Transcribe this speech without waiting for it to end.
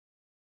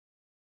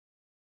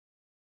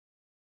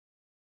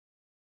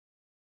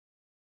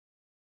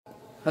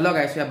Hello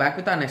guys, we are back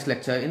with our next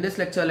lecture. In this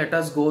lecture, let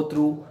us go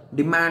through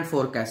demand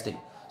forecasting.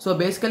 So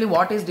basically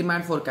what is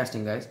demand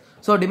forecasting, guys?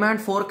 So demand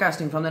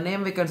forecasting, from the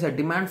name we can say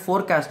demand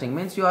forecasting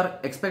means you are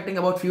expecting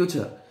about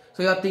future.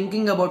 So you are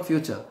thinking about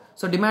future.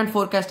 So demand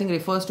forecasting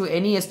refers to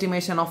any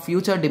estimation of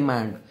future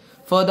demand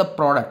for the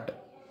product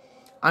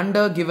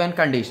under given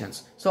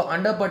conditions. So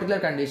under particular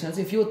conditions,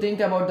 if you think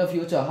about the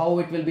future, how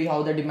it will be,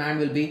 how the demand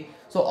will be,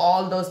 so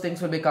all those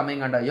things will be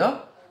coming under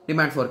your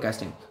demand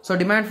forecasting. So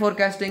demand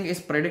forecasting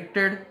is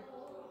predicted,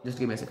 just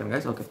give me a second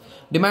guys, okay.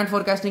 Demand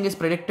forecasting is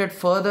predicted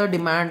further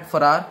demand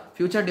for our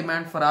future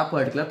demand for our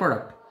particular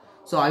product.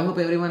 So I hope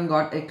everyone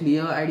got a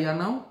clear idea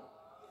now.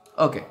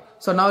 Okay,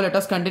 so now let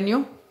us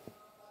continue.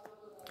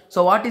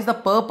 So what is the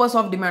purpose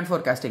of demand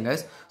forecasting,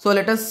 guys? So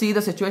let us see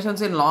the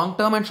situations in long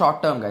term and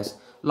short term, guys.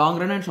 Long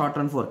run and short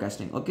run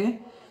forecasting, okay?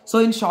 So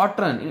in short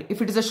run,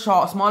 if it is a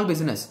small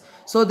business,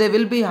 so they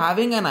will be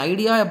having an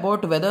idea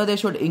about whether they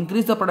should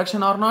increase the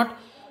production or not,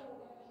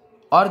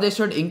 or they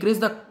should increase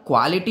the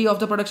quality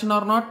of the production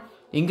or not,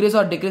 increase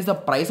or decrease the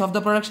price of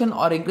the production,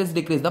 or decrease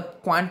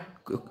the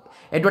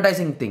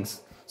advertising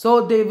things.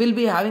 So they will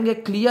be having a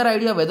clear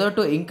idea whether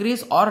to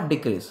increase or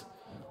decrease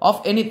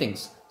of anything.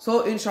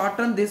 So in short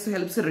run, this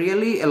helps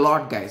really a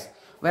lot, guys.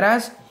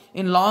 Whereas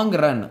in long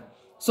run,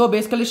 so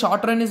basically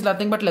short run is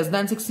nothing but less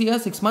than 6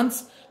 years, 6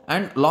 months,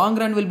 and long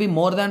run will be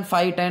more than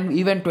 5, 10,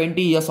 even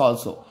 20 years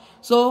also.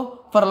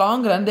 So for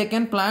long run, they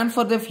can plan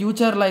for the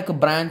future like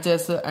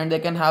branches, and they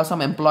can have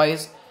some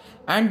employees,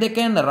 and they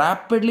can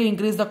rapidly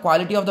increase the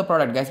quality of the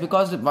product, guys,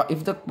 because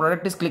if the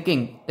product is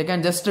clicking, they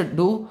can just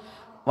do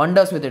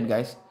wonders with it,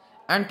 guys.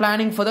 And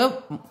planning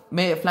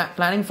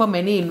for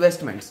many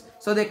investments,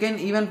 so they can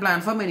even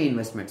plan for many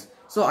investments.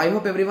 So I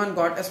hope everyone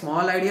got a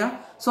small idea.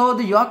 So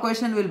your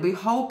question will be,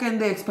 how can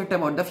they expect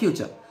about the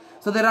future?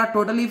 So there are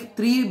totally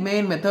 3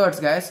 main methods,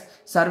 guys: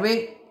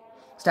 survey,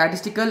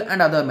 statistical,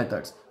 and other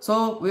methods.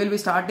 So we will be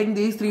starting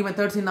these 3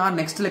 methods in our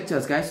next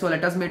lectures, guys. So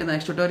let us meet in the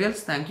next tutorials.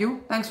 Thank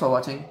you. Thanks for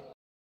watching.